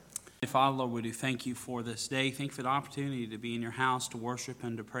Father, Lord, we do thank you for this day. Thank you for the opportunity to be in your house, to worship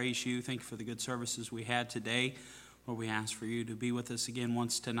and to praise you. Thank you for the good services we had today. Lord, we ask for you to be with us again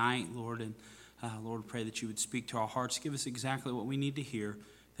once tonight, Lord. And Lord, pray that you would speak to our hearts. Give us exactly what we need to hear.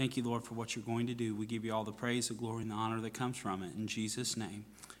 Thank you, Lord, for what you're going to do. We give you all the praise, the glory, and the honor that comes from it. In Jesus' name,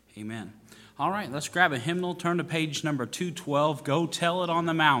 amen. All right, let's grab a hymnal. Turn to page number 212. Go Tell It on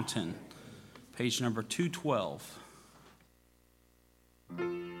the Mountain. Page number 212.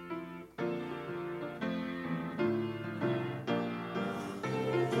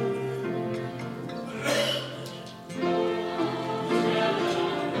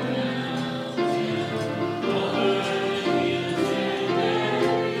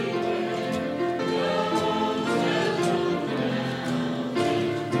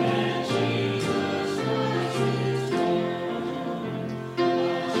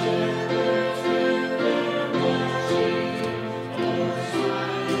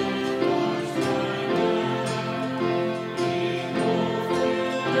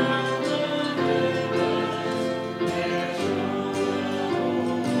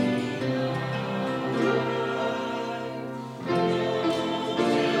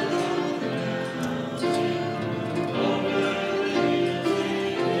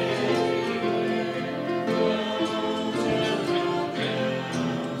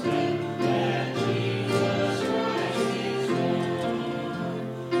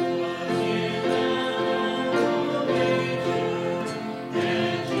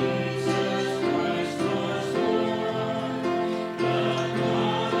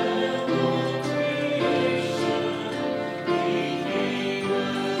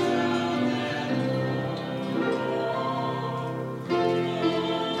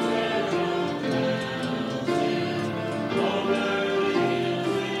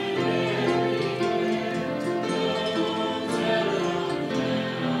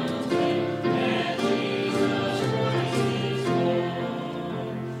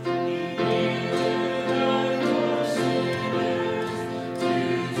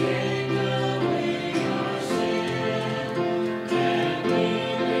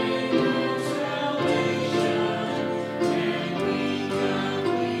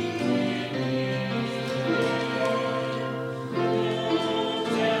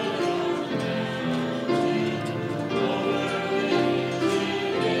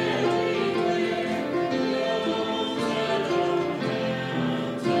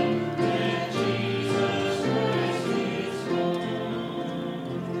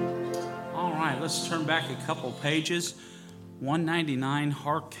 Let's turn back a couple pages. 199,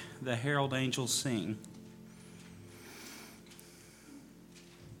 Hark the Herald Angels Sing.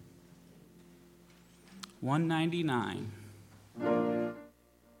 $199.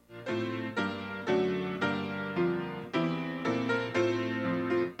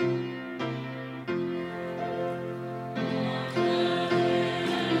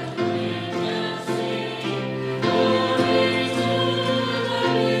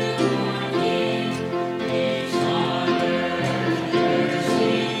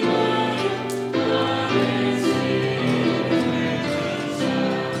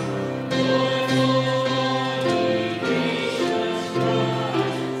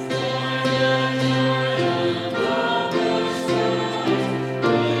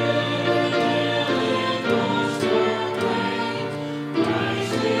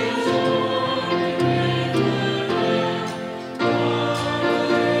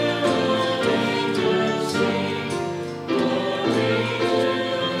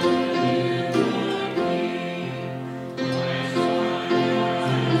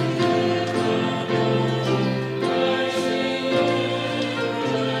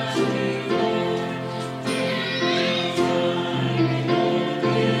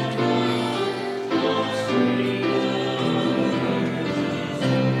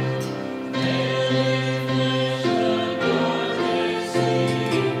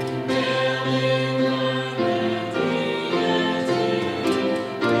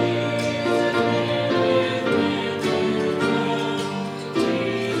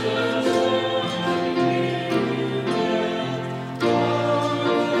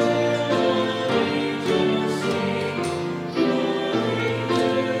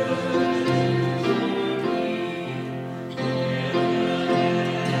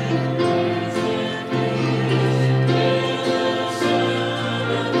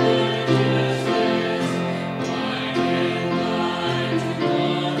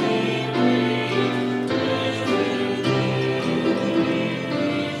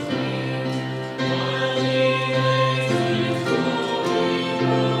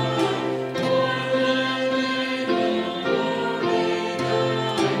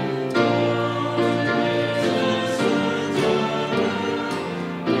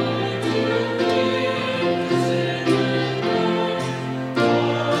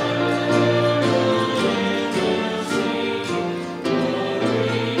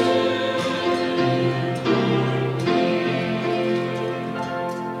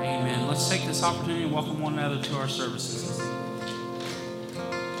 services this evening.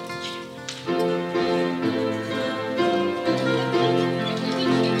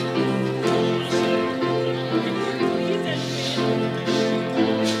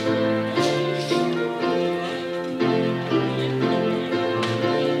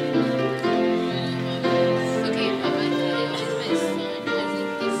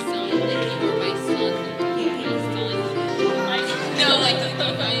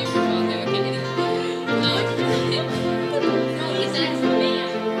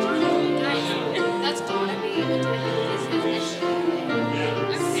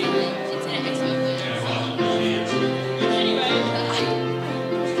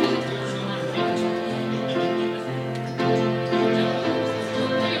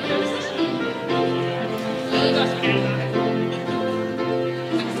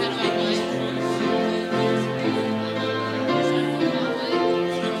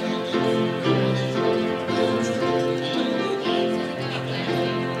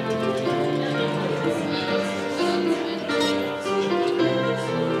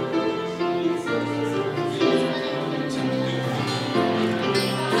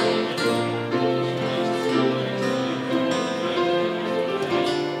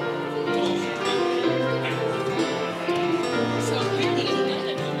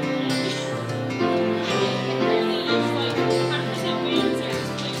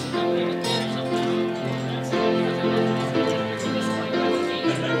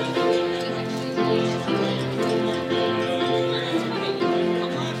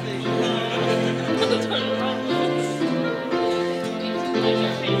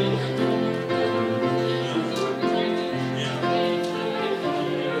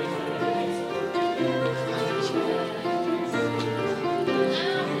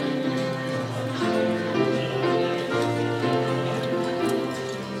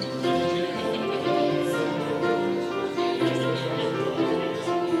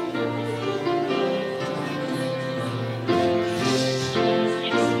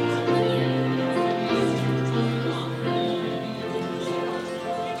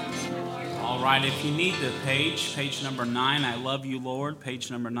 If you need the page number 9, I love you, Lord,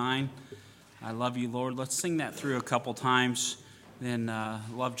 page number 9, I love you, Lord. Let's sing that through a couple times. Then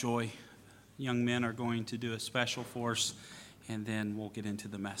Lovejoy young men are going to do a special for us, and then we'll get into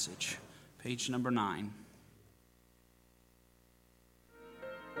the message. Page number 9.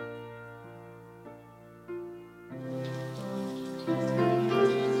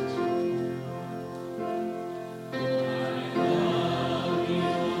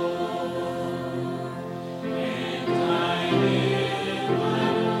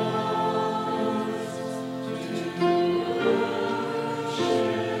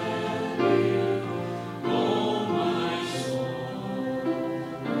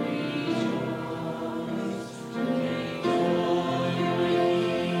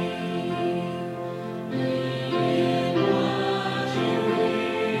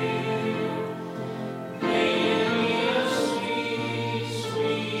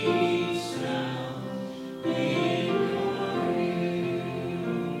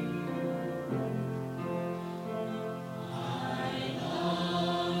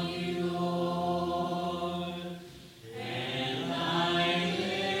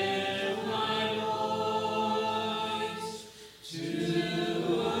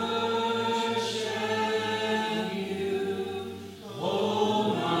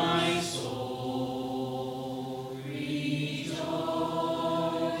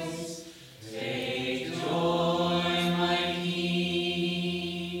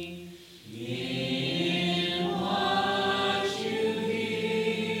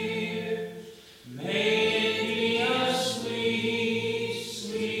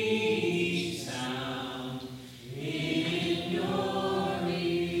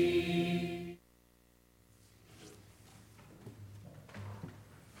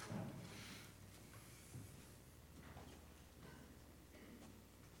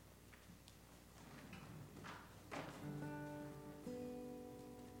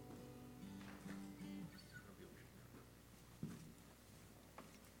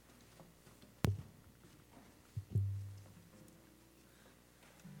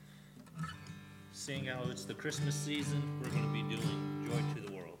 Seeing how it's the Christmas season, we're going to be doing Joy to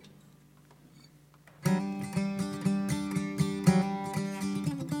the World.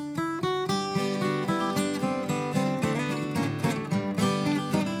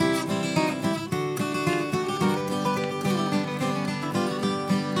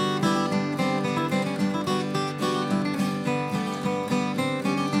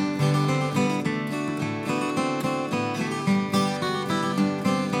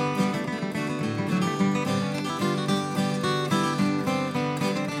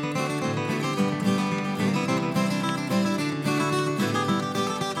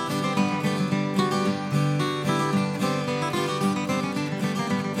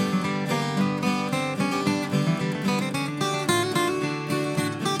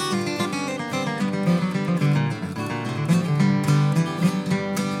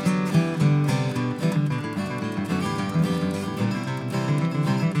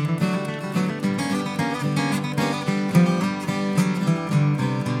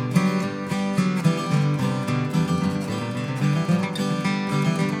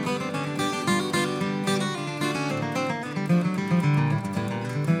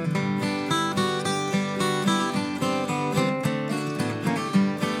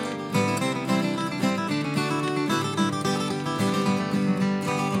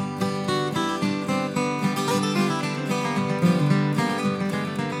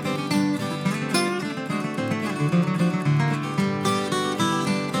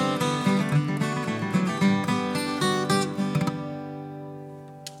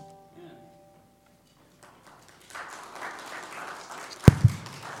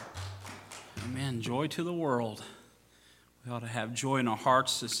 and joy to the world. We ought to have joy in our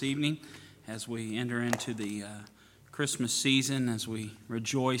hearts this evening as we enter into the Christmas season, as we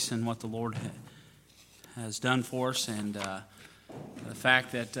rejoice in what the Lord has done for us, and the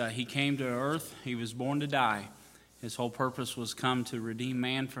fact that He came to earth. He was born to die. His whole purpose was come to redeem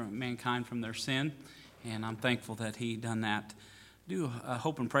mankind from their sin, and I'm thankful that He done that. I do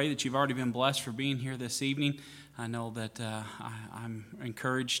hope and pray that you've already been blessed for being here this evening. I know that I'm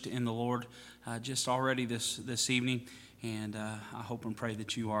encouraged in the Lord just already this evening, and I hope and pray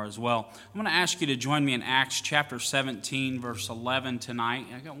that you are as well. I'm going to ask you to join me in Acts chapter 17, verse 11 tonight.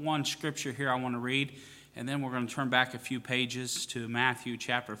 I got one scripture here I want to read, and then we're going to turn back a few pages to Matthew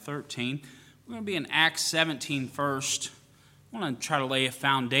chapter 13. We're going to be in Acts 17 first. I want to try to lay a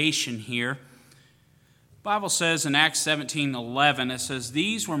foundation here. The Bible says in Acts 17:11, it says,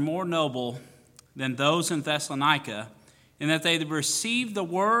 "These were more noble than those in Thessalonica, in that they received the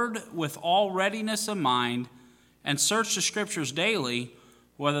word with all readiness of mind, and searched the Scriptures daily,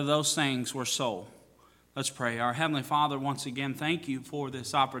 whether those things were so." Let's pray. Our Heavenly Father, once again, thank you for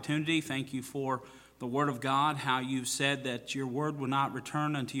this opportunity. Thank you for the Word of God, how you've said that your word will not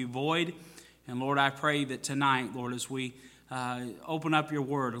return unto you void. And Lord, I pray that tonight, Lord, as we open up your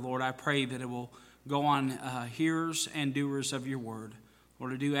word, Lord, I pray that it will go on hearers and doers of your word.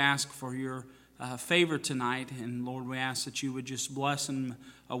 Lord, I do ask for your favor tonight, and Lord, we ask that you would just bless in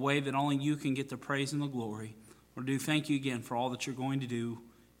a way that only you can get the praise and the glory. Lord, do thank you again for all that you're going to do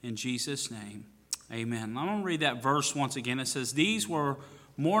in Jesus' name. Amen. I'm going to read that verse once again. It says, "These were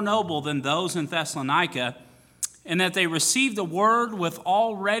more noble than those in Thessalonica, in that they received the word with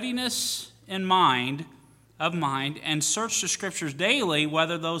all readiness in mind, and searched the Scriptures daily,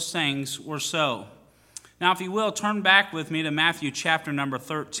 whether those things were so." Now, if you will, turn back with me to Matthew chapter number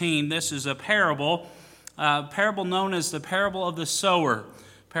 13. This is a parable known as the parable of the sower.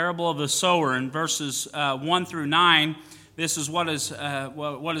 Parable of the sower. In verses 1 through 9, this is what is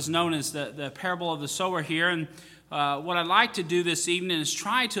known as the parable of the sower here. And what I'd like to do this evening is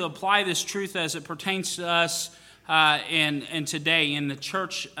try to apply this truth as it pertains to us in today, in the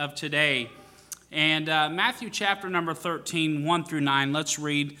church of today. And Matthew chapter number 13, 1 through 9, let's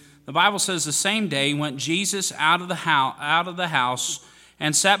read. The Bible says, "The same day went Jesus out of the house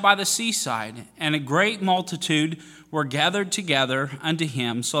and sat by the seaside, and a great multitude were gathered together unto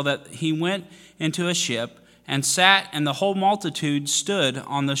him, so that he went into a ship and sat, and the whole multitude stood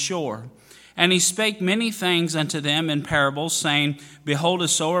on the shore. And he spake many things unto them in parables, saying, Behold, a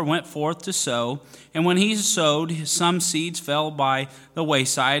sower went forth to sow. And when he sowed, some seeds fell by the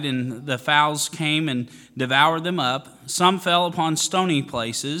wayside, and the fowls came and devoured them up. Some fell upon stony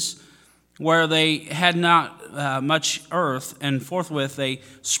places, where they had not much earth, and forthwith they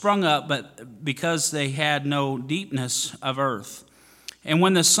sprung up, but because they had no deepness of earth. And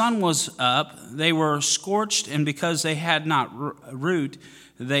when the sun was up, they were scorched, and because they had not root,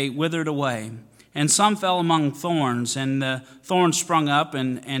 they withered away. And some fell among thorns, and the thorns sprung up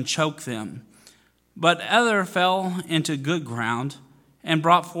and choked them. But other fell into good ground, and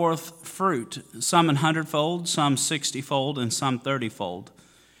brought forth fruit, some 100-fold, some 60-fold, and some 30-fold.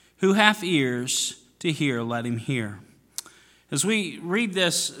 Who hath ears to hear, let him hear." As we read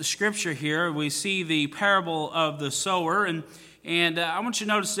this scripture here, we see the parable of the sower, and I want you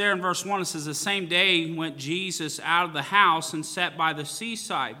to notice there in verse 1, it says, "The same day went Jesus out of the house and sat by the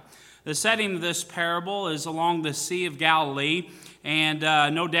seaside." The setting of this parable is along the Sea of Galilee, and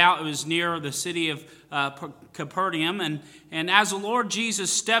no doubt it was near the city of Capernaum. And as the Lord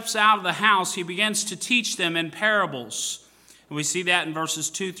Jesus steps out of the house, he begins to teach them in parables. And we see that in verses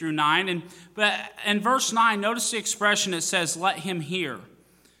 2 through 9. But in verse 9, notice the expression, it says, "Let him hear."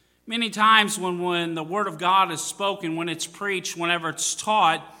 Many times when the Word of God is spoken, when it's preached, whenever it's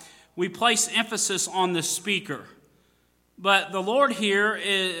taught, we place emphasis on the speaker. But the Lord here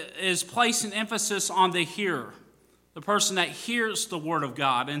is placing emphasis on the hearer, the person that hears the Word of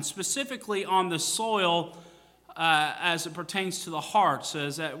God, and specifically on the soil as it pertains to the hearts,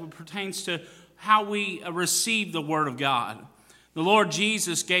 as it pertains to how we receive the Word of God. The Lord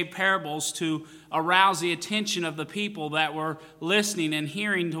Jesus gave parables to arouse the attention of the people that were listening and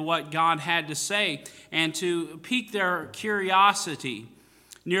hearing to what God had to say, and to pique their curiosity.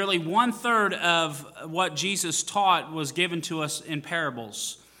 Nearly 1/3 of what Jesus taught was given to us in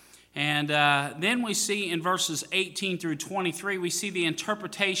parables. And then we see in verses 18 through 23, we see the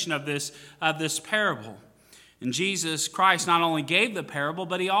interpretation of this parable. And Jesus Christ not only gave the parable,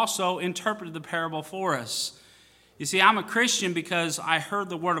 but he also interpreted the parable for us. You see, I'm a Christian because I heard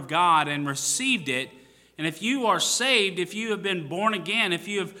the Word of God and received it, And if you are saved, if you have been born again, if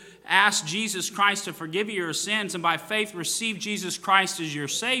you have asked Jesus Christ to forgive you your sins and by faith received Jesus Christ as your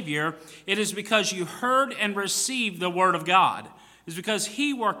Savior, it is because you heard and received the Word of God. It's because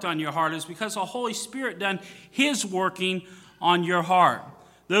He worked on your heart. It's because the Holy Spirit done His working on your heart.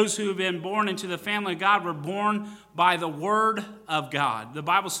 Those who have been born into the family of God were born by the Word of God. The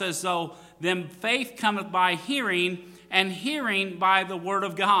Bible says, though, then faith cometh by hearing, and hearing by the Word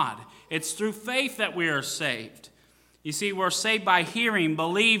of God. It's through faith that we are saved. You see, we're saved by hearing,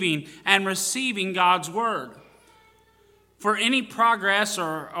 believing, and receiving God's Word. For any progress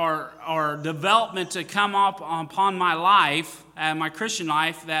or development to come up upon my life, my Christian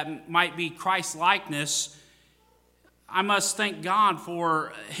life, that might be Christ-likeness, I must thank God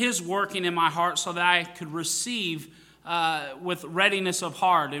for His working in my heart so that I could receive with readiness of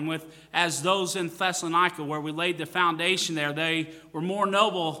heart. And with, as those in Thessalonica, where we laid the foundation there, they were more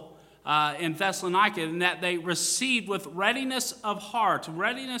noble in Thessalonica in that they received with readiness of heart,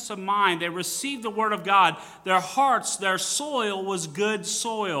 readiness of mind. They received the Word of God. Their hearts, their soil was good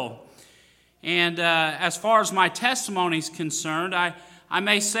soil. And as far as my testimony is concerned, I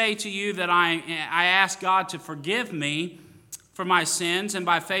may say to you that I ask God to forgive me for my sins and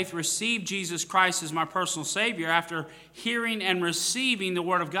by faith receive Jesus Christ as my personal Savior after hearing and receiving the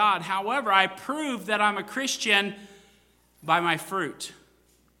Word of God. However, I prove that I'm a Christian by my fruit.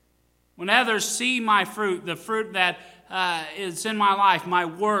 When others see my fruit, the fruit that is in my life, my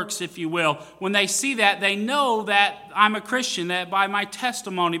works, if you will, when they see that, they know that I'm a Christian, that by my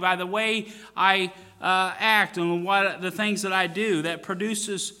testimony, by the way I act and what the things that I do, that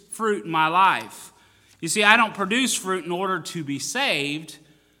produces fruit in my life. You see, I don't produce fruit in order to be saved.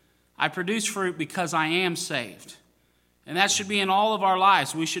 I produce fruit because I am saved. And that should be in all of our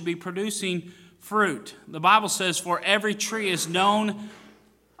lives. We should be producing fruit. The Bible says, for every tree is known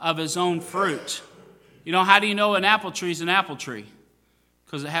of his own fruit. You know, how do you know an apple tree is an apple tree?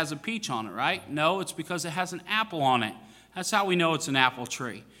 Because it has a peach on it, right? No, it's because it has an apple on it. That's how we know it's an apple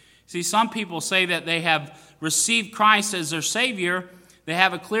tree. See, some people say that they have received Christ as their Savior. They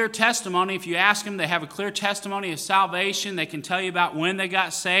have a clear testimony. If you ask them, they have a clear testimony of salvation. They can tell you about when they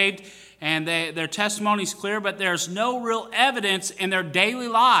got saved, and their testimony is clear, but there's no real evidence in their daily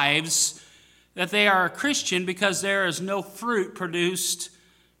lives that they are a Christian because there is no fruit produced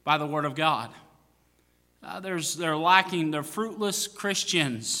by the Word of God. They're lacking. They're fruitless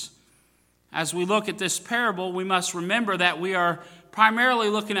Christians. As we look at this parable, we must remember that we are primarily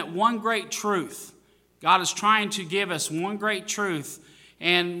looking at one great truth. God is trying to give us one great truth.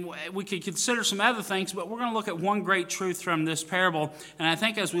 And we could consider some other things, but we're going to look at one great truth from this parable. And I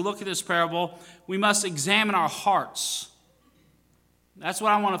think as we look at this parable, we must examine our hearts. That's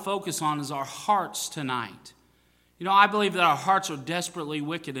what I want to focus on, is our hearts tonight. You know, I believe that our hearts are desperately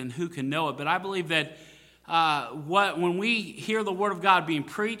wicked, and who can know it? But I believe that when we hear the Word of God being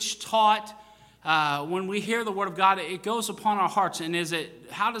preached, taught, when we hear the Word of God, it goes upon our hearts. And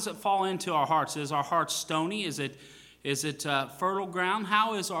how does it fall into our hearts? Is our hearts stony? Is it fertile ground?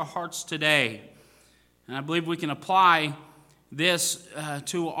 How is our hearts today? And I believe we can apply this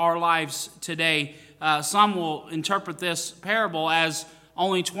to our lives today. Some will interpret this parable as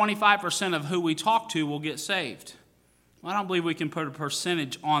only 25% of who we talk to will get saved. Well, I don't believe we can put a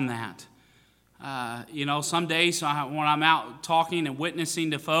percentage on that. Some days when I'm out talking and witnessing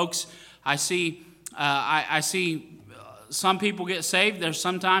to folks, I see some people get saved. There's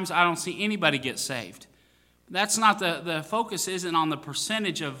sometimes I don't see anybody get saved. That's not the focus isn't on the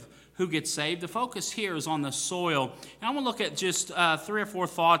percentage of who gets saved. The focus here is on the soil. And I'm going to look at just 3 or 4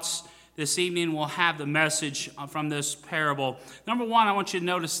 thoughts this evening. We'll have the message from this parable. Number one, I want you to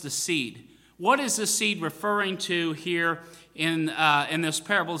notice the seed. What is the seed referring to here in this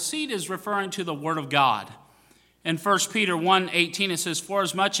parable? The seed is referring to the Word of God. In 1 Peter 1:18, it says, "For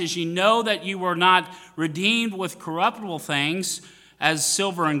as much as ye know that you were not redeemed with corruptible things, as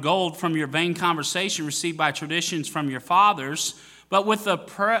silver and gold from your vain conversation received by traditions from your fathers, but with the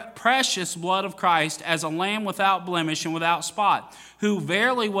precious blood of Christ, as a lamb without blemish and without spot, who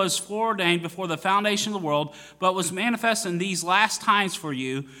verily was foreordained before the foundation of the world, but was manifest in these last times for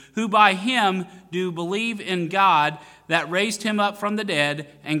you, who by him do believe in God, that raised him up from the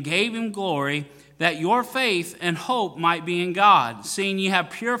dead, and gave him glory, that your faith and hope might be in God, seeing ye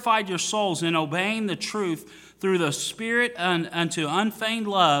have purified your souls in obeying the truth through the Spirit unto unfeigned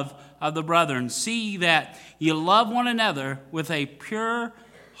love of the brethren. See ye that ye love one another with a pure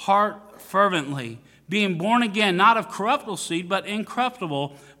heart fervently, being born again, not of corruptible seed, but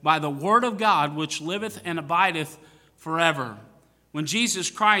incorruptible, by the word of God, which liveth and abideth forever." When Jesus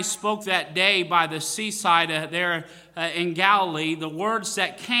Christ spoke that day by the seaside there in Galilee, the words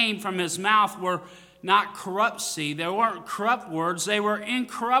that came from his mouth were not corrupt seed. They weren't corrupt words. They were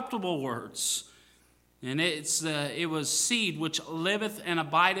incorruptible words. And it was seed which liveth and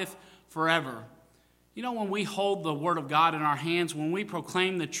abideth forever. You know, when we hold the Word of God in our hands, when we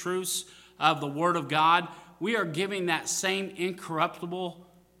proclaim the truths of the Word of God, we are giving that same incorruptible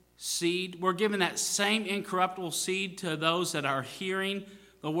seed. We're giving that same incorruptible seed to those that are hearing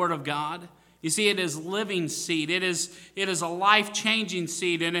the Word of God. You see, it is living seed. It is a life-changing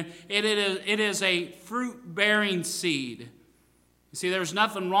seed, and it is a fruit-bearing seed. You see, there's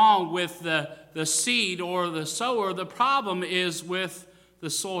nothing wrong with the seed or the sower. The problem is with the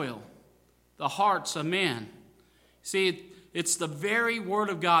soil, the hearts of men. See, it's the very Word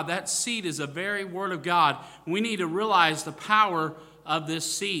of God. That seed is the very Word of God. We need to realize the power of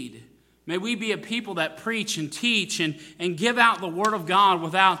this seed. May we be a people that preach and teach and give out the Word of God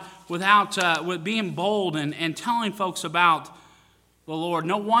with being bold and telling folks about the Lord.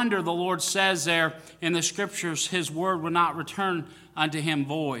 No wonder the Lord says there in the Scriptures, His Word will not return unto Him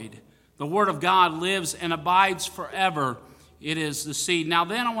void. The Word of God lives and abides forever. It is the seed. Now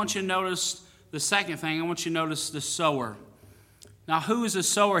then I want you to notice the second thing. I want you to notice the sower. Now, who is the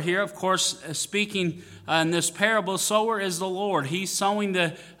sower here? Of course, speaking in this parable, sower is the Lord. He's sowing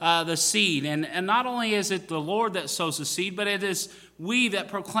the seed. And not only is it the Lord that sows the seed, but it is we that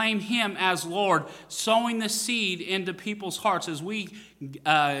proclaim Him as Lord, sowing the seed into people's hearts as we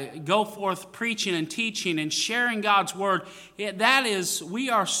go forth preaching and teaching and sharing God's Word. That is, we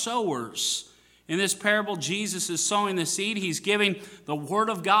are sowers. In this parable, Jesus is sowing the seed. He's giving the Word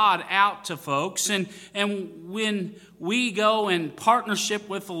of God out to folks. And when we go in partnership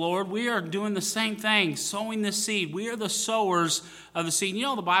with the Lord, we are doing the same thing, sowing the seed. We are the sowers of the seed. You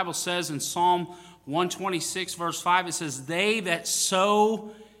know, the Bible says in Psalm 126, verse 5, it says, "They that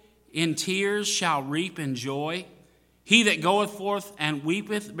sow in tears shall reap in joy. He that goeth forth and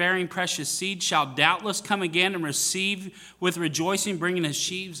weepeth, bearing precious seed, shall doubtless come again and receive with rejoicing, bringing his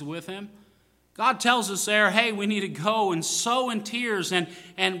sheaves with him." God tells us there, hey, we need to go and sow in tears,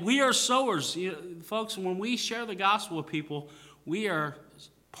 and we are sowers. Folks, when we share the gospel with people, we are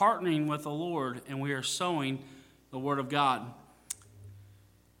partnering with the Lord, and we are sowing the Word of God.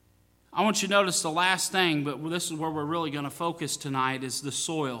 I want you to notice the last thing, but this is where we're really going to focus tonight, is the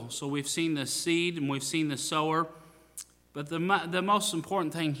soil. So we've seen the seed, and we've seen the sower. But the most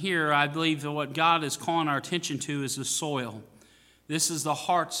important thing here, I believe, that what God is calling our attention to is the soil. This is the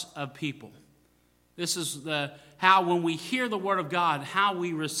hearts of people. This is how when we hear the Word of God, how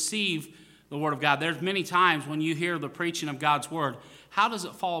we receive the Word of God. There's many times when you hear the preaching of God's Word, how does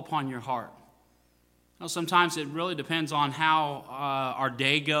it fall upon your heart? Well, sometimes it really depends on how our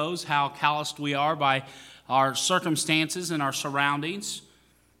day goes, how calloused we are by our circumstances and our surroundings.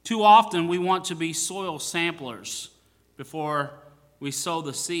 Too often we want to be soil samplers before we sow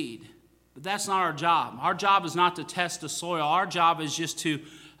the seed. But that's not our job. Our job is not to test the soil. Our job is just to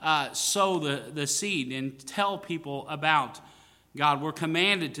sow the seed and tell people about God. We're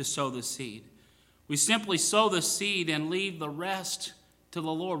commanded to sow the seed. We simply sow the seed and leave the rest to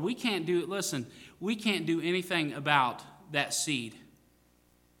the Lord. We can't do anything about that seed.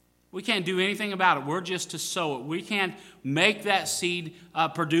 We can't do anything about it. We're just to sow it. We can't make that seed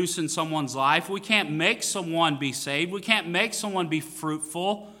produce in someone's life. We can't make someone be saved. We can't make someone be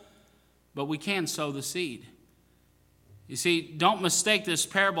fruitful, but we can sow the seed. You see, don't mistake this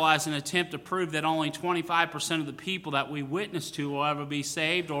parable as an attempt to prove that only 25% of the people that we witness to will ever be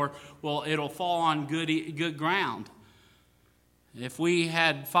saved, or it'll fall on good ground. If we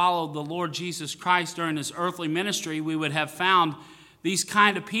had followed the Lord Jesus Christ during His earthly ministry, we would have found these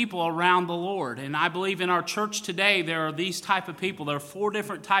kind of people around the Lord. And I believe in our church today, there are these type of people. There are 4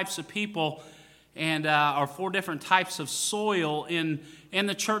 different types of people and or 4 different types of soil in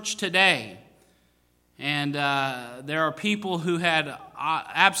the church today. And there are people who had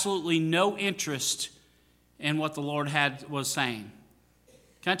absolutely no interest in what the Lord was saying.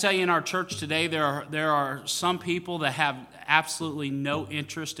 Can I tell you, in our church today, there are some people that have absolutely no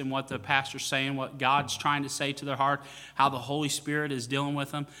interest in what the pastor's saying, what God's trying to say to their heart, how the Holy Spirit is dealing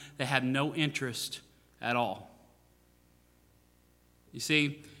with them. They have no interest at all. You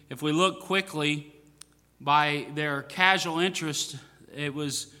see, if we look quickly, by their casual interest, it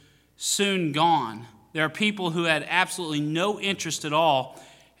was soon gone. There are people who had absolutely no interest at all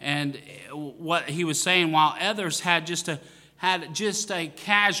in what he was saying, while others had just a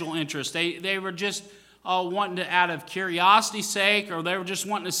casual interest. They were just wanting to, out of curiosity's sake, or they were just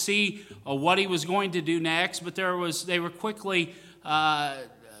wanting to see what he was going to do next, but they were quickly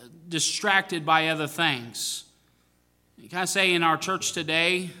distracted by other things. Can I say, in our church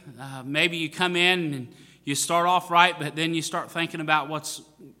today, maybe you come in and you start off right, but then you start thinking about what's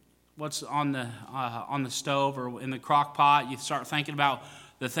what's on the stove or in the crock pot. You start thinking about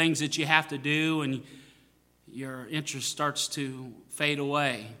the things that you have to do, and your interest starts to fade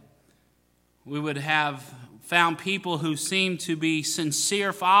away. We would have found people who seemed to be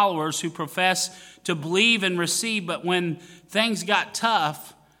sincere followers who profess to believe and receive, but when things got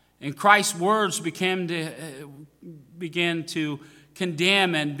tough and Christ's words began to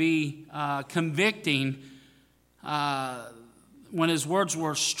condemn and be convicting, when his words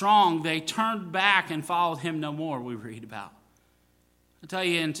were strong, they turned back and followed him no more, we read about. I tell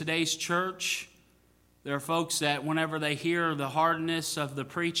you, in today's church, there are folks that whenever they hear the hardness of the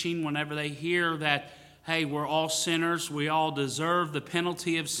preaching, whenever they hear that, hey, we're all sinners, we all deserve the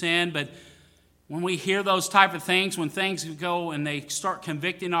penalty of sin, but when we hear those type of things, when things go and they start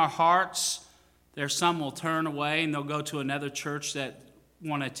convicting our hearts, there's some will turn away and they'll go to another church that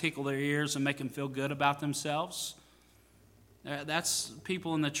want to tickle their ears and make them feel good about themselves. That's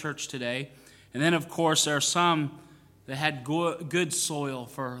people in the church today. And then, of course, there are some that had good soil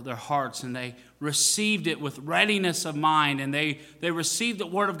for their hearts, and they received it with readiness of mind, and they received the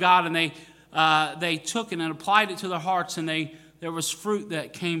Word of God, and they took it and applied it to their hearts, and there was fruit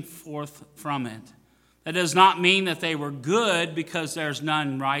that came forth from it. That does not mean that they were good, because there's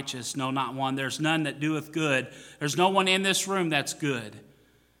none righteous, no, not one. There's none that doeth good. There's no one in this room that's good.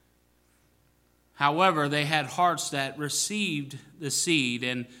 However, they had hearts that received the seed,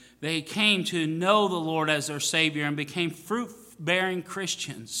 and they came to know the Lord as their Savior and became fruit-bearing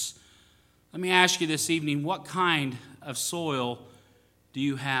Christians. Let me ask you this evening, what kind of soil do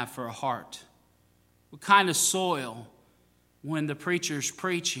you have for a heart? What kind of soil, when the preacher's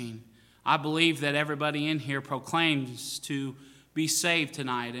preaching? I believe that everybody in here proclaims to be saved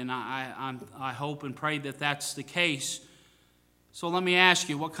tonight, and I hope and pray that that's the case. So let me ask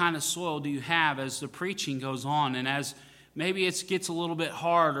you, what kind of soil do you have as the preaching goes on, and as maybe it gets a little bit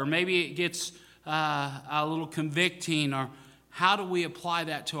hard, or maybe it gets a little convicting, or how do we apply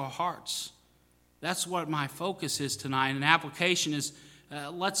that to our hearts? That's what my focus is tonight. And application is,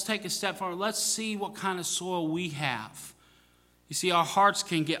 let's take a step forward. Let's see what kind of soil we have. You see, our hearts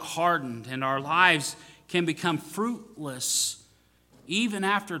can get hardened, and our lives can become fruitless even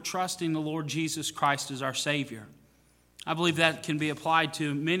after trusting the Lord Jesus Christ as our Savior. I believe that can be applied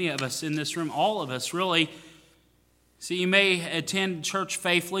to many of us in this room, all of us, really. See, you may attend church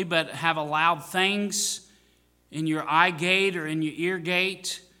faithfully, but have allowed things in your eye gate or in your ear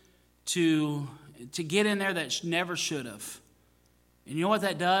gate to get in there that never should have. And you know what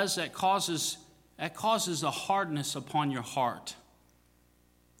that does? That causes a hardness upon your heart.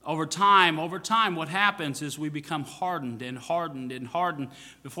 Over time, what happens is we become hardened and hardened and hardened.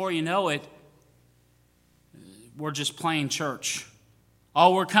 Before you know it, we're just playing church.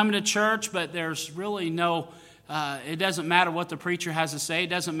 Oh, we're coming to church, but there's really no, it doesn't matter what the preacher has to say.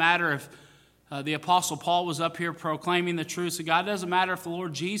 It doesn't matter if the Apostle Paul was up here proclaiming the truths of God. It doesn't matter if the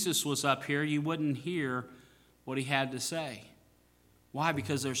Lord Jesus was up here. You wouldn't hear what he had to say. Why?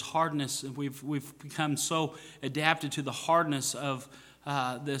 Because there's hardness. We've become so adapted to the hardness of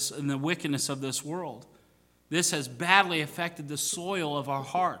this and the wickedness of this world. This has badly affected the soil of our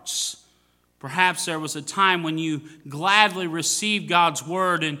hearts. Perhaps there was a time when you gladly received God's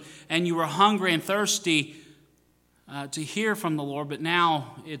word and you were hungry and thirsty to hear from the Lord, but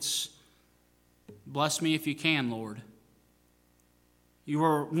now it's, bless me if you can, Lord. You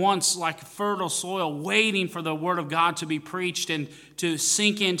were once like fertile soil waiting for the word of God to be preached and to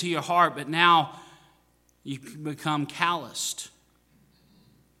sink into your heart, but now you become calloused.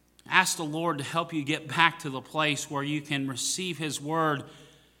 Ask the Lord to help you get back to the place where you can receive his word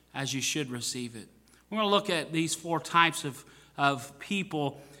as you should receive it. We're going to look at these four types of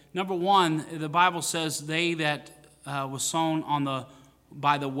people. Number one, the Bible says they that was sown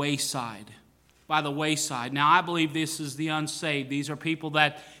by the wayside. By the wayside. Now, I believe this is the unsaved. These are people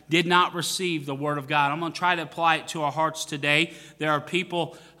that did not receive the word of God. I'm going to try to apply it to our hearts today. There are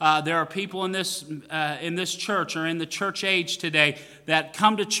people in this church or in the church age today that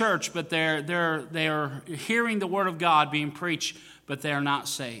come to church, but they are hearing the word of God being preached, but they are not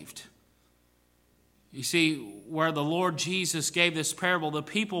saved. You see, where the Lord Jesus gave this parable, the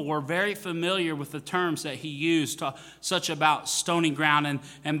people were very familiar with the terms that he used, such about stony ground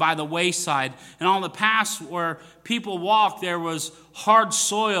and by the wayside. And on the paths where people walked, there was hard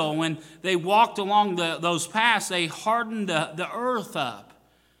soil. When they walked along those paths, they hardened the earth up.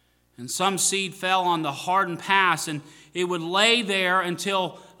 And some seed fell on the hardened paths, and it would lay there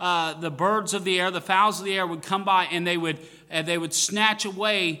until the birds of the air, the fowls of the air would come by, and they would snatch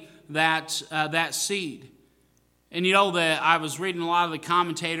away that seed. And you know that I was reading a lot of the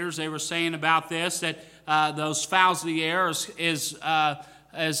commentators, they were saying about this, that those fowls of the air is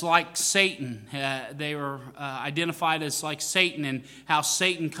as like Satan. They were identified as like Satan, and how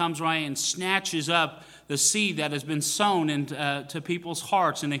Satan comes right and snatches up the seed that has been sown into people's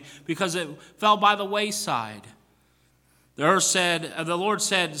hearts, and because it fell by the wayside. The Lord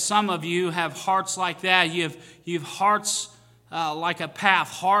said, some of you have hearts like that. You have hearts like a path,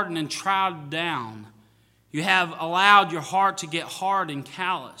 hardened and trodden down. You have allowed your heart to get hard and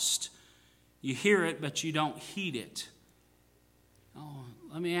calloused. You hear it, but you don't heed it. Oh,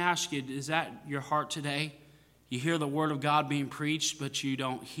 let me ask you, is that your heart today? You hear the word of God being preached, but you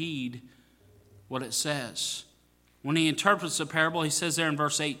don't heed what it says. When he interprets the parable, he says there in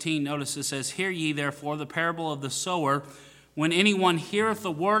verse 18, notice it says, "Hear ye therefore the parable of the sower. When anyone heareth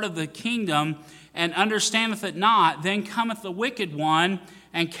the word of the kingdom, and understandeth it not, then cometh the wicked one,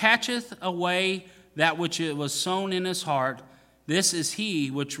 and catcheth away that which it was sown in his heart. This is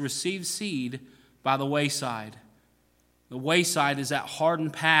he which receives seed by the wayside." The wayside is that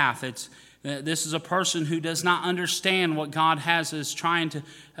hardened path. This is a person who does not understand what God is trying to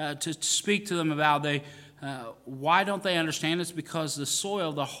speak to them about. Why don't they understand? It's because the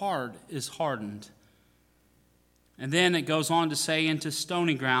soil, the heart, is hardened. And then it goes on to say into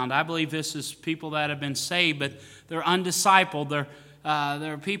stony ground. I believe this is people that have been saved, but they're undiscipled. There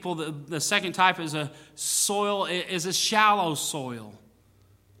are people. The second type is a shallow soil.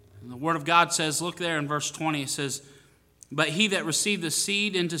 And the Word of God says, look there in verse 20. It says, "But he that received the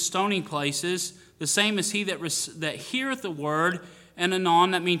seed into stony places, the same is he that heareth the word, and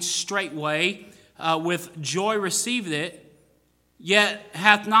anon," that means straightway, "with joy receiveth it, yet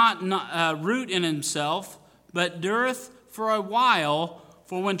hath not root in himself, but dureth for a while.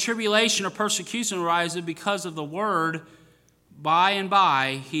 For when tribulation or persecution arises because of the word, by and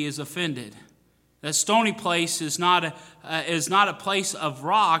by he is offended." That stony place is not a place of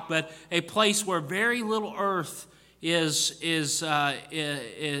rock, but a place where very little earth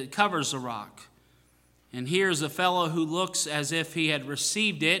it covers the rock. And here's a fellow who looks as if he had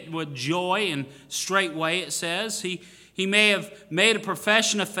received it with joy, and straightway it says he may have made a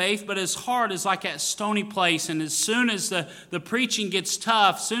profession of faith, but his heart is like that stony place. And as soon as the preaching gets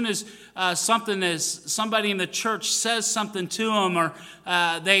tough, as soon as somebody in the church says something to him, or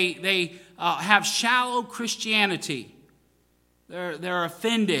they have shallow Christianity, they're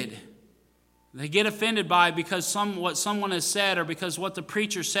offended. They get offended because what someone has said, or because what the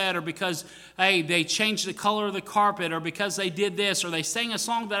preacher said, or because, hey, they changed the color of the carpet, or because they did this, or they sang a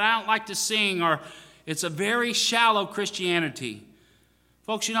song that I don't like to sing, or it's a very shallow Christianity.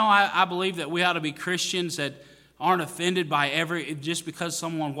 Folks, I believe that we ought to be Christians that aren't offended by just because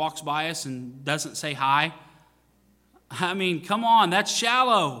someone walks by us and doesn't say hi. I mean, come on, that's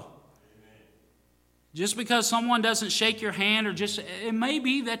shallow. Just because someone doesn't shake your hand, it may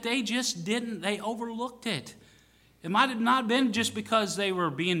be that they overlooked it. It might have not been just because they were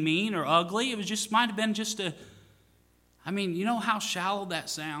being mean or ugly. Might have been you know how shallow that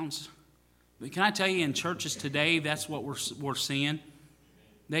sounds? But can I tell you, in churches today, that's what we're seeing.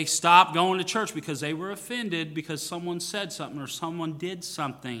 They stopped going to church because they were offended because someone said something or someone did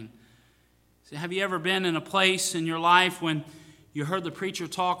something. So have you ever been in a place in your life when you heard the preacher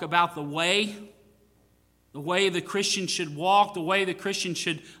talk about the way the Christian should walk, the way the Christian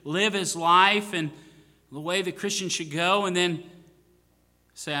should live his life, and the way the Christian should go, and then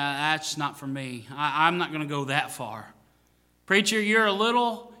say, that's not for me. I'm not going to go that far. Preacher, you're a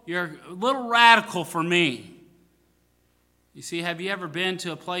little radical for me. You see, have you ever been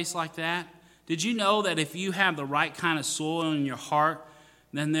to a place like that? Did you know that if you have the right kind of soil in your heart,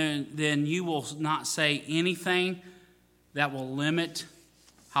 then you will not say anything that will limit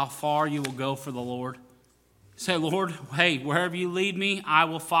how far you will go for the Lord? Say, Lord, hey, wherever you lead me, I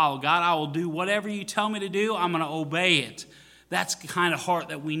will follow. God, I will do whatever you tell me to do. I'm going to obey it. That's the kind of heart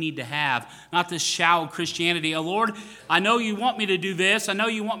that we need to have, not this shallow Christianity. Oh, Lord, I know you want me to do this. I know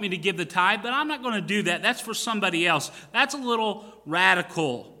you want me to give the tithe, but I'm not going to do that. That's for somebody else. That's a little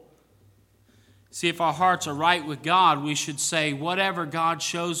radical. See, if our hearts are right with God, we should say, whatever God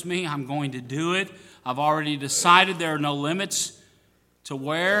shows me, I'm going to do it. I've already decided there are no limits to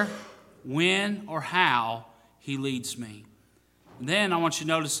where, when, or how He leads me. And then I want you to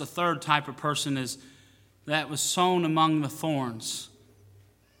notice the third type of person is that was sown among the thorns.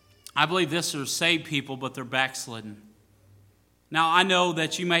 I believe this are saved people, but they're backslidden. Now, I know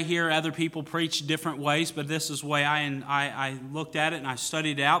that you may hear other people preach different ways, but this is the way I looked at it and I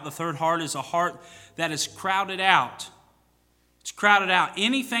studied it out. The third heart is a heart that is crowded out. It's crowded out.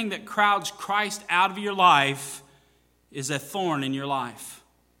 Anything that crowds Christ out of your life is a thorn in your life.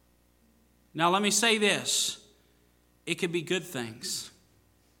 Now, let me say this. It could be good things.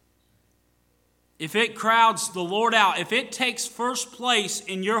 if it crowds the Lord out, if it takes first place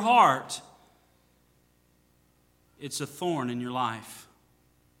in your heart, it's a thorn in your life.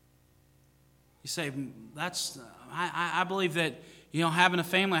 You say, I believe that, having a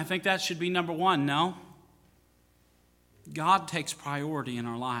family, I think that should be number one. No. God takes priority in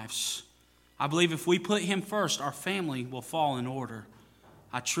our lives. I believe if we put Him first, our family will fall in order.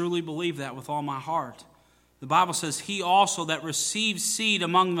 I truly believe that with all my heart. The Bible says, He also that receives seed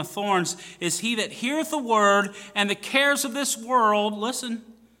among the thorns is he that heareth the word, and the cares of this world, listen,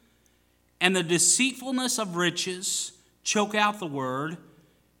 and the deceitfulness of riches choke out the word,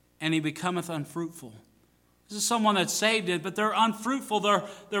 and he becometh unfruitful. This is someone that's saved, but they're unfruitful.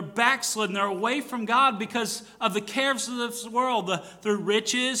 They're backslidden. They're away from God because of the cares of this world, through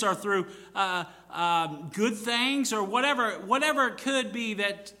riches or through good things or whatever it could be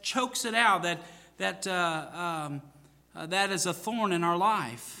that chokes it out. That is a thorn in our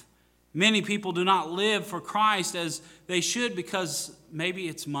life. Many people do not live for Christ as they should because maybe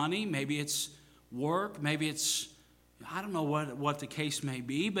it's money, maybe it's work, maybe it's, I don't know what the case may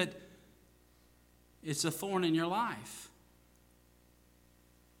be, but it's a thorn in your life.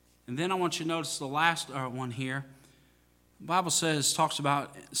 And then I want you to notice the last one here. The Bible talks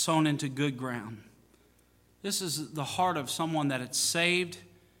about sown into good ground. This is the heart of someone that it's saved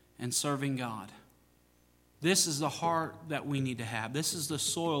and serving God. This is the heart that we need to have. This is the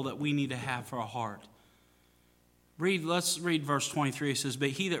soil that we need to have for our heart. Let's read verse 23. It says, But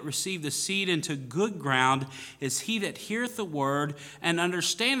he that received the seed into good ground is he that heareth the word and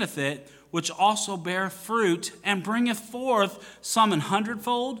understandeth it, which also beareth fruit and bringeth forth some an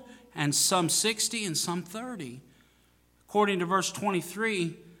hundredfold, and some 60, and some 30. According to verse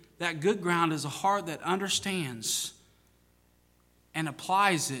 23, that good ground is a heart that understands and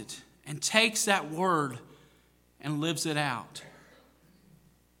applies it and takes that word and lives it out.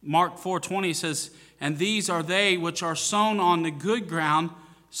 Mark 4:20 says, And these are they which are sown on the good ground,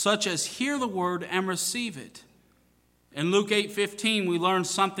 such as hear the word and receive it. In Luke 8:15, we learn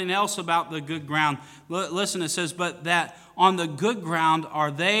something else about the good ground. Listen, it says, But that on the good ground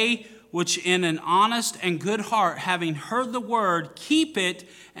are they which in an honest and good heart, having heard the word, keep it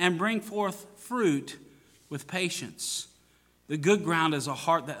and bring forth fruit with patience. The good ground is a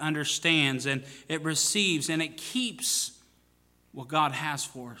heart that understands and it receives and it keeps what God has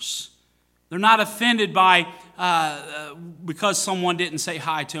for us. They're not offended by because someone didn't say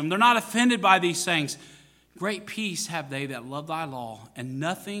hi to them. They're not offended by these things. Great peace have they that love thy law, and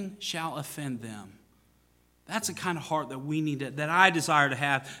nothing shall offend them. That's the kind of heart that we need that I desire to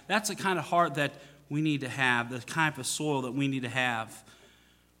have. That's the kind of heart that we need to have, the kind of soil that we need to have.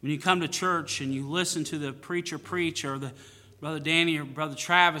 When you come to church and you listen to the preacher preach, or the Brother Danny or Brother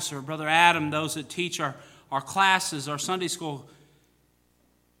Travis or Brother Adam, those that teach our classes, our Sunday school,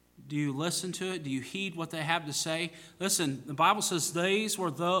 do you listen to it? Do you heed what they have to say? Listen, the Bible says these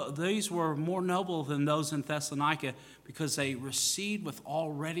were more noble than those in Thessalonica because they received with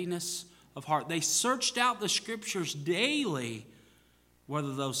all readiness of heart. They searched out the Scriptures daily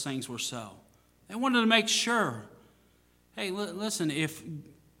whether those things were so. They wanted to make sure. Hey, listen, if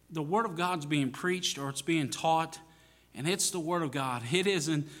the Word of God's being preached or it's being taught, and it's the Word of God, it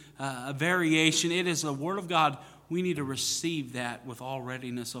isn't a variation, it is the Word of God, we need to receive that with all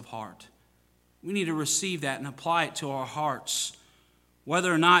readiness of heart. We need to receive that and apply it to our hearts.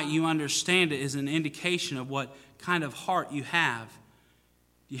 Whether or not you understand it is an indication of what kind of heart you have.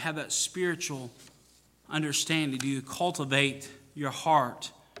 Do you have that spiritual understanding? Do you cultivate your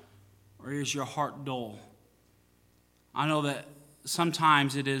heart, or is your heart dull? I know that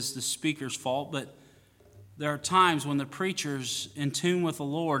sometimes it is the speaker's fault, but there are times when the preacher's in tune with the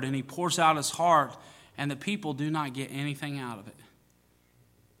Lord and he pours out his heart and the people do not get anything out of it.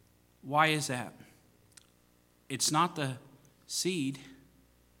 Why is that? It's not the seed.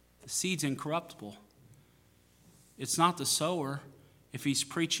 The seed's incorruptible. It's not the sower. If he's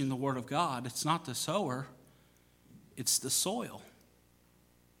preaching the Word of God, it's not the sower. It's the soil.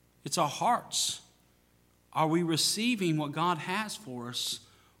 It's our hearts. Are we receiving what God has for us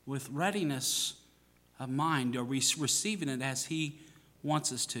with readiness of mind? Are we receiving it as He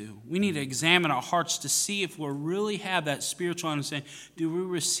wants us to? We need to examine our hearts to see if we really have that spiritual understanding. Do we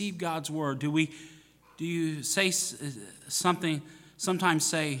receive God's Word? Do you say something, sometimes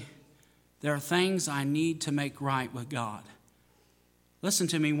say, there are things I need to make right with God? Listen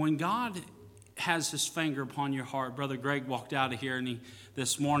to me, when God has His finger upon your heart, Brother Greg walked out of here and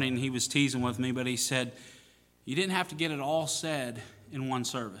this morning he was teasing with me, but he said, you didn't have to get it all said in one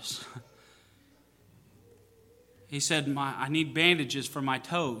service. He said, I need bandages for my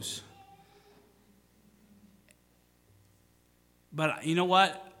toes. But you know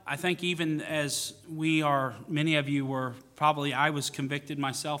what? I think even as we are, many of you were probably, I was convicted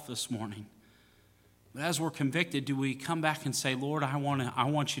myself this morning. But as we're convicted, do we come back and say, Lord, I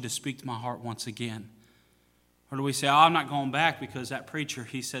want you to speak to my heart once again? Or do we say, oh, I'm not going back because that preacher,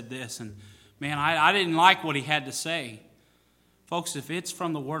 he said this, and man, I didn't like what he had to say. Folks, if it's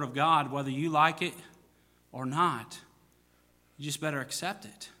from the Word of God, whether you like it or not, you just better accept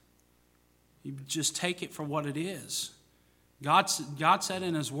it. You just take it for what it is. God said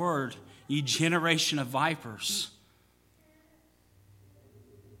in His Word, ye generation of vipers.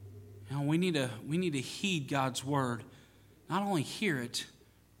 You know, we need to heed God's Word. Not only hear it,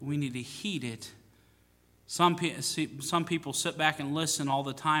 but we need to heed it. Some people sit back and listen all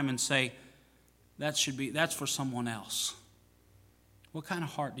the time and say, that's for someone else. What kind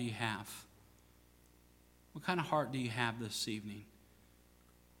of heart do you have? What kind of heart do you have this evening?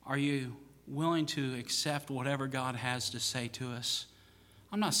 Are you willing to accept whatever God has to say to us?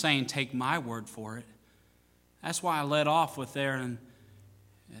 I'm not saying take my word for it. That's why I led off with there, and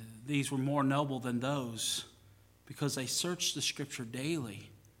these were more noble than those, because they searched the Scripture daily.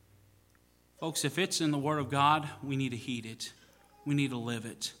 Folks, if it's in the Word of God, we need to heed it. We need to live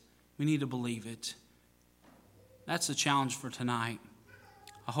it. We need to believe it. That's the challenge for tonight.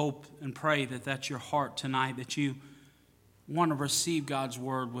 I hope and pray that that's your heart tonight, that you want to receive God's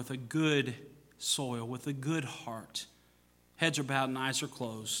Word with a good soil, with a good heart. Heads are bowed and eyes are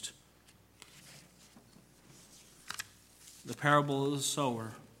closed. The parable of the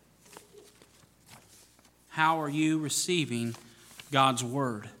sower. How are you receiving God's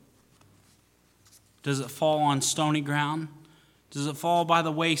Word? Does it fall on stony ground? Does it fall by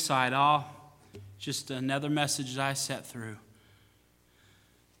the wayside? Oh, just another message that I sat through.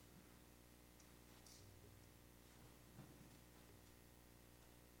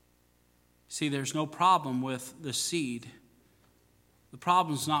 See, there's no problem with the seed. The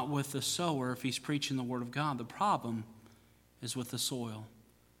problem's not with the sower if he's preaching the Word of God. The problem is with the soil.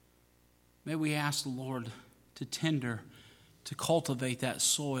 May we ask the Lord to cultivate that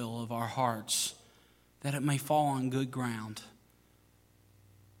soil of our hearts, that it may fall on good ground.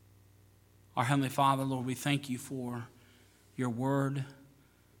 Our Heavenly Father, Lord, we thank you for your word.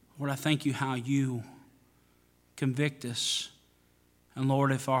 Lord, I thank you how you convict us. And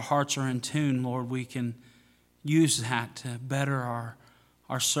Lord, if our hearts are in tune, Lord, we can use that to better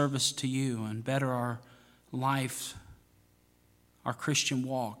our service to you and better our life, our Christian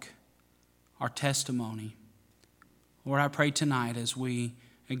walk, our testimony. Lord, I pray tonight as we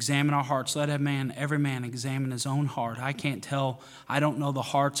examine our hearts, let every man examine his own heart. I can't tell, I don't know the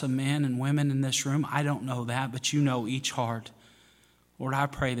hearts of men and women in this room. I don't know that, but you know each heart. Lord, I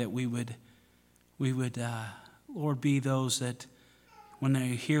pray that we would, Lord, be those that when they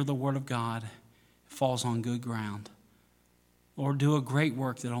hear the Word of God, it falls on good ground. Lord, do a great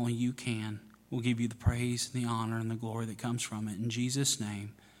work that only you can. We'll give you the praise and the honor and the glory that comes from it. In Jesus'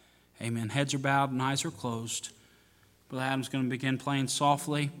 name, amen. Heads are bowed and eyes are closed. Brother Adam's going to begin playing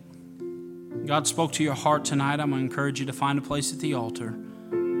softly. God spoke to your heart tonight. I'm going to encourage you to find a place at the altar.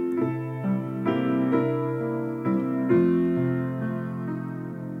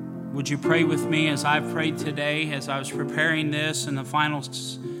 Would you pray with me as I've prayed today, as I was preparing this and the final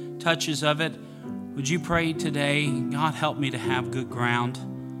touches of it? Would you pray today, God, help me to have good ground.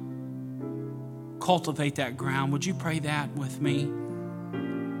 Cultivate that ground. Would you pray that with me?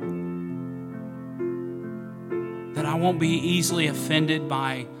 That I won't be easily offended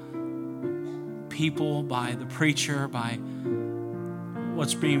by people, by the preacher, by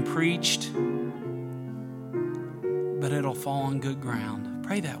what's being preached, but it'll fall on good ground.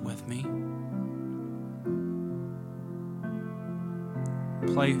 Pray that with me.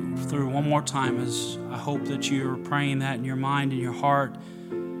 Play through one more time as I hope that you're praying that in your mind and your heart.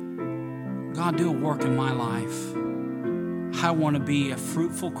 God, do a work in my life. I want to be a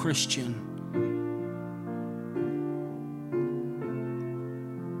fruitful Christian.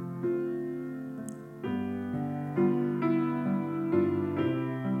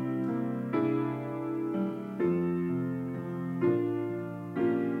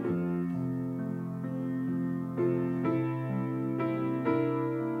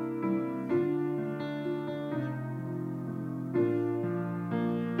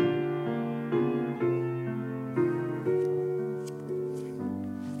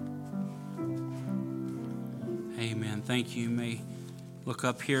 Amen. Thank you. You may look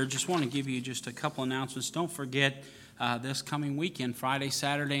up here. Just want to give you just a couple announcements. Don't forget this coming weekend, Friday,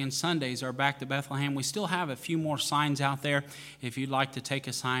 Saturday, and Sundays are Back to Bethlehem. We still have a few more signs out there. If you'd like to take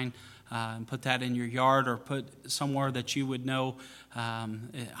a sign and put that in your yard or put somewhere that you would know,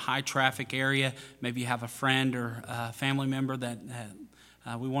 high traffic area. Maybe you have a friend or a family member that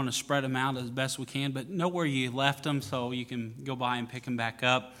We want to spread them out as best we can, but know where you left them so you can go by and pick them back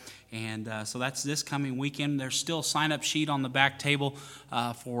up. And so that's this coming weekend. There's still a sign-up sheet on the back table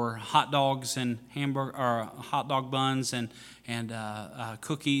for hot dogs and hamburger or hot dog buns and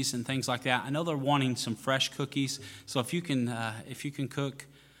cookies and things like that. I know they're wanting some fresh cookies, so if you can cook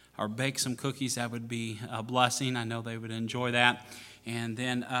or bake some cookies, that would be a blessing. I know they would enjoy that. And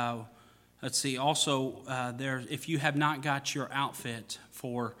then let's see. Also, if you have not got your outfit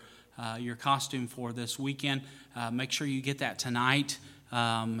for your costume for this weekend, make sure you get that tonight.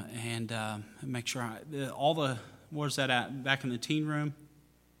 And make sure where's that at? Back in the teen room,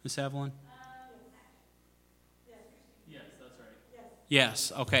 Miss Evelyn? Yes, that's right.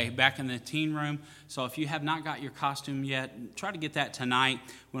 Yes, okay, back in the teen room. So if you have not got your costume yet, try to get that tonight.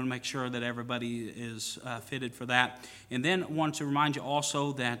 We want to make sure that everybody is fitted for that. And then I want to remind you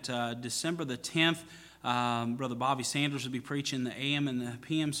also that December the 10th, Brother Bobby Sanders will be preaching the AM and the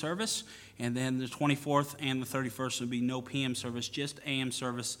PM service. And then the 24th and the 31st will be no PM service, just AM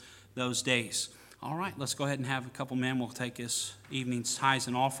service those days. All right, let's go ahead and have a couple men. We'll take this evening's tithes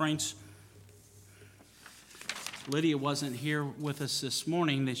and offerings. Lydia wasn't here with us this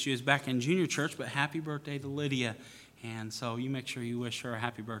morning, that she was back in junior church, but happy birthday to Lydia. And so you make sure you wish her a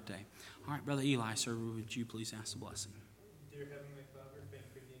happy birthday. All right, Brother Eli, sir, would you please ask the blessing? Dear Heavenly Father, thank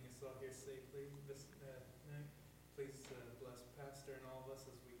you for getting us all here safely this night. Please bless Pastor and all of us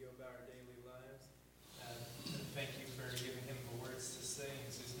as we go about our daily lives. And thank you for giving him the words to say. In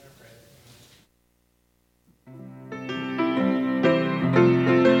Jesus' name I pray.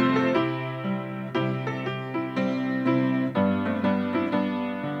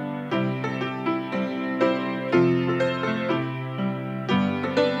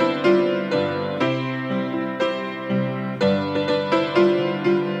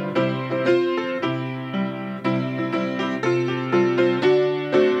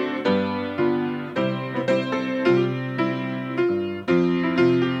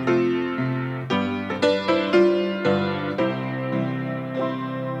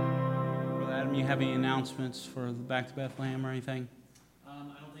 For the Back to Bethlehem or anything? I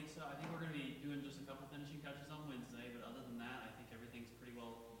don't think so. I think we're going to be doing just a couple finishing touches on Wednesday, but other than that, I think everything's pretty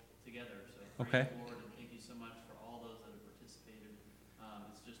well together. So praise the Lord, and thank you so much for all those that have participated.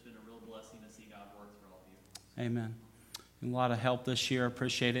 It's just been a real blessing to see God work through all of you. Amen. A lot of help this year.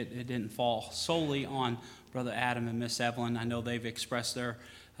 Appreciate it. It didn't fall solely on Brother Adam and Miss Evelyn. I know they've expressed their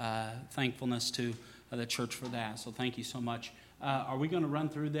thankfulness to the church for that. So thank you so much. Are we going to run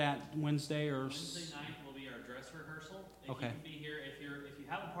through that Wednesday or? Wednesday night will be our dress rehearsal. If okay. You can be here, if you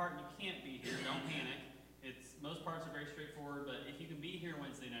have a part and you can't be here, don't panic. Most parts are very straightforward, but if you can be here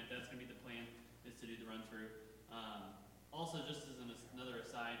Wednesday night, that's going to be the plan, is to do the run through. Also, just as another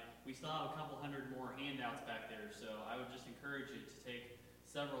aside, we still have a couple hundred more handouts back there, so I would just encourage you to take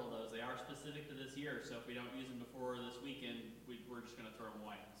several of those. They are specific to this year, so if we don't use them before this weekend, we're just going to throw them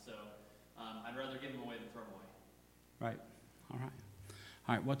away. So I'd rather give them away than throw them away. Right. All right.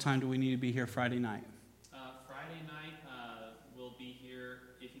 All right. What time do we need to be here Friday night? Friday night, we'll be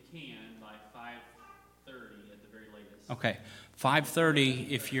here, if you can, by 5:30 at the very latest. Okay.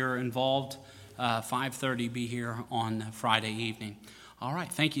 5:30, if you're involved, 5:30, be here on Friday evening. All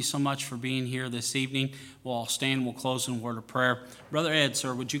right. Thank you so much for being here this evening. We'll all stand. We'll close in a word of prayer. Brother Ed,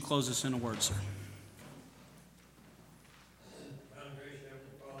 sir, would you close us in a word, sir?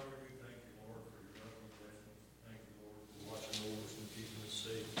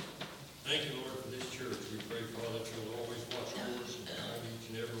 Thank you,